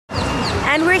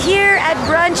And we're here at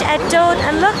brunch at Toad,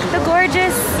 and look, the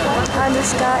gorgeous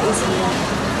Anushka is here.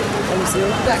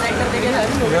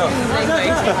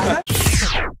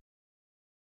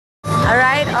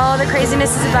 Alright, all the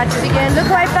craziness is about to begin. Look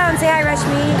who I found. Say hi,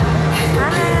 Rashmi.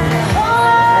 Hi.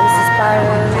 And this is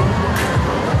Parul.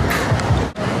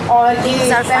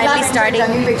 Things are finally starting. Are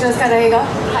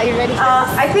you ready?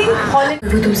 I think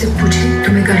वो तुमसे पूछे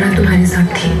तुम्हें करना तुम्हारे साथ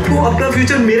थी। वो अपना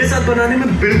फ्यूचर मेरे साथ बनाने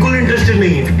में बिल्कुल इंटरेस्टेड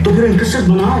नहीं है। तो फिर इंटरेस्टेड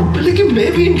बनाओ। लेकिन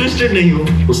मैं भी इंटरेस्टेड नहीं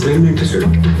हूँ। उस प्रेम में इंटरेस्टेड हो?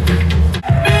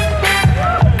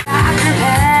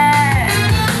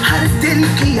 हर दिल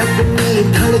की अपनी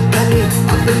धड़कने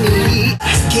अपनी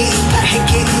के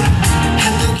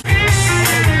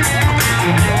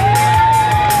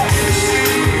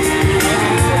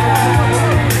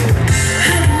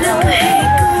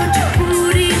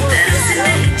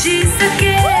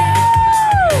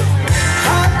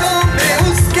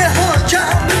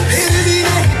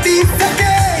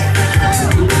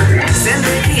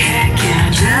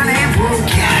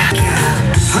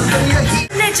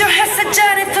जो है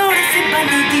सच्चारे थोड़े से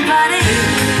बनी दीवारें।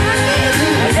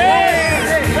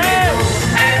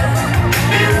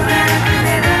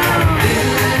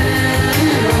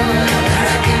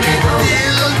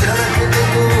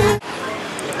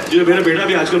 जी मेरा बेटा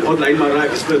भी आजकल बहुत लाइन मार रहा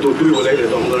है, इसलिए तो भी बोला ही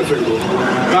रहता हूँ गर्लफ्रेंड को।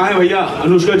 कहाँ है भैया?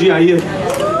 अनुष्का जी आइए।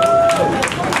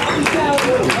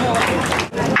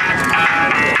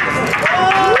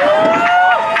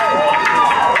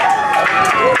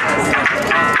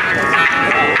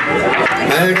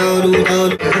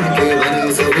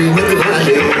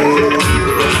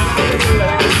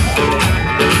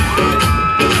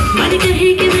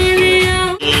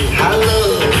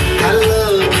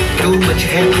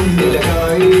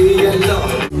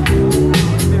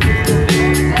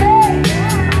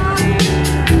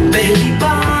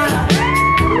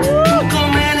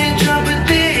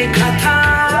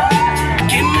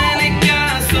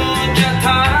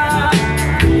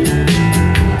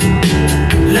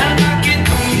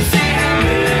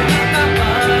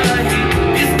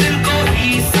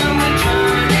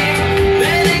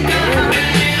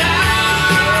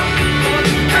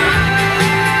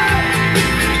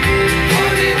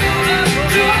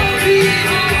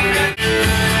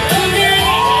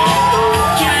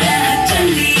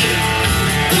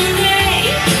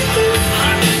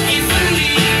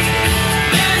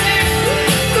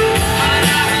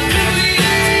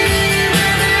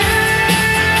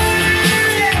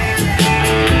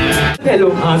 Hello.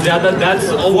 That's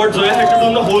what Zoya had to do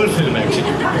in the whole film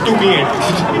actually, to me at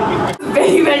least.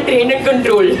 Very well trained and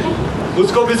controlled.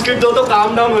 उसको बिस्किट दो तो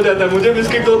काम डाउन हो जाता है, मुझे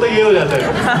बिस्किट दो तो ये हो जाता है।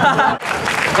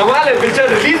 कमाल है, पिक्चर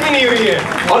रिलीज भी नहीं हुई है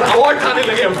और अवार्ड खाने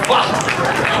लगे। वाह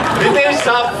रितेश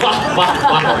साहब, वाह वाह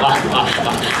वाह वाह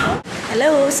वाह।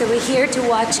 Hello, so we're here to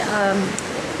watch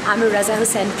Amir Raza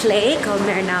Hussain play called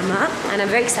Mehrnama, and I'm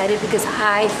very excited because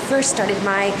I first started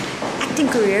my acting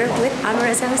career with Amir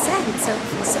Raza Hussain. So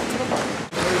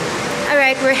all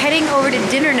right, we're heading over to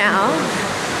dinner now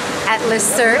at Le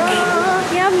Cirque.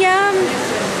 Yum yum.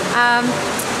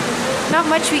 Not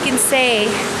much we can say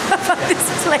about this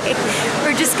play.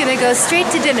 We're just gonna go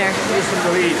straight to dinner.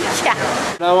 Yeah.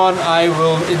 Now on, I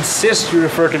will insist you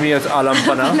refer to me as Alam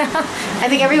Pana. No, I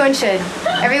think everyone should.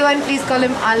 Everyone, please call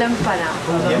him Alam Pana.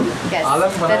 Yes,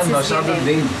 Alam Pana, that's his new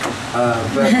name.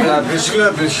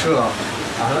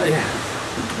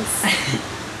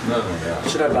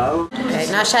 Should I bow? Okay,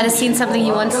 Naushad has seen something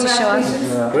he wants to show us.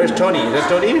 Where's Tony? Is that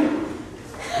Tony?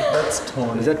 That's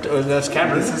Tony. That's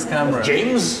camera. This is camera.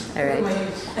 James? Alright.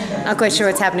 Not quite sure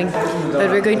what's happening, but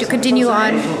we're going to continue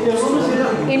on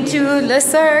into Le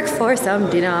Cirque for some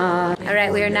dinner.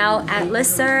 Alright, we are now at Le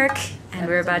Cirque and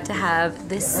we're about to have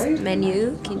this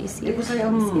menu. Can you see it?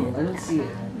 Yum,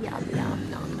 yum,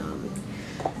 nom, nom.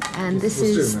 And this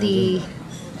is the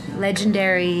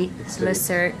legendary Le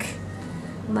Cirque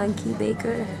monkey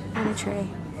baker on a tray.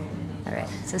 Alright,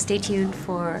 so stay tuned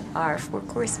for our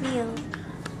 4-course meal.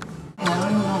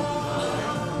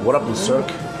 What up,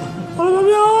 Cirque? Oh my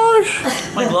gosh!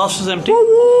 My glass is empty.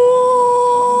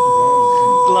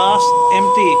 Glass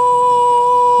empty.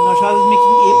 Naushad is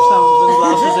making ape sounds when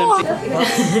glass is empty.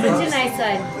 What's your nice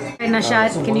side? Alright, Naushad,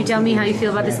 can you tell me how you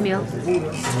feel about this meal?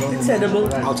 It's edible.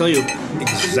 I'll tell you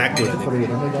exactly what I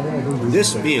think.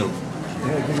 This meal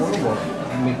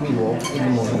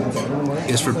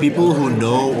is for people who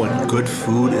know what good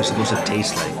food is supposed to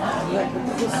taste like.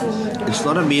 It's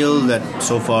not a meal that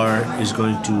so far is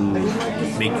going to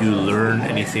make you learn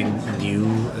anything new,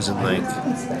 as in like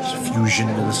fusion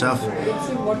and stuff.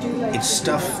 It's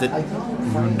stuff that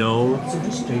you know,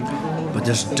 but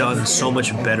just done so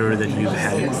much better than you've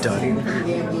had it done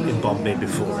in Bombay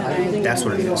before. That's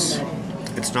what it is.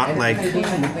 It's not like,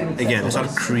 again, it's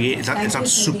not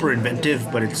super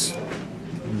inventive, but it's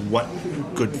what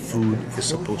good food is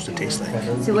supposed to taste like.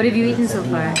 So what have you eaten so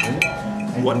far?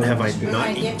 What have I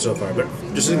not eaten so far? But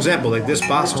just an example, like this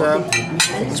pasta,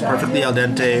 it's perfectly al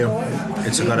dente.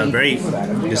 It's got a very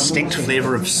distinct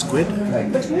flavor of squid,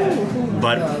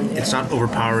 but it's not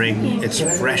overpowering. It's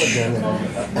fresh.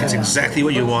 It's exactly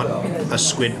what you want a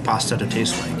squid pasta to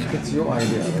taste like.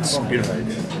 It's beautiful.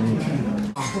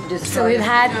 So we've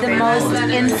had the most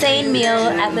insane meal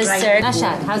at the Cirque.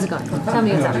 Ashad, how's it going? Tell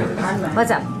me what's up.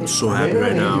 What's up? I'm so happy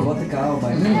right now.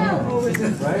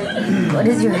 What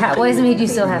has made you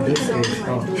so happy?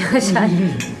 Ashad.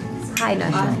 Hi,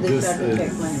 Nasha.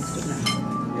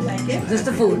 Just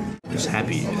the food. Just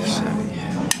happy.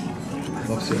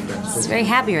 It's very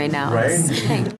happy right now. Right?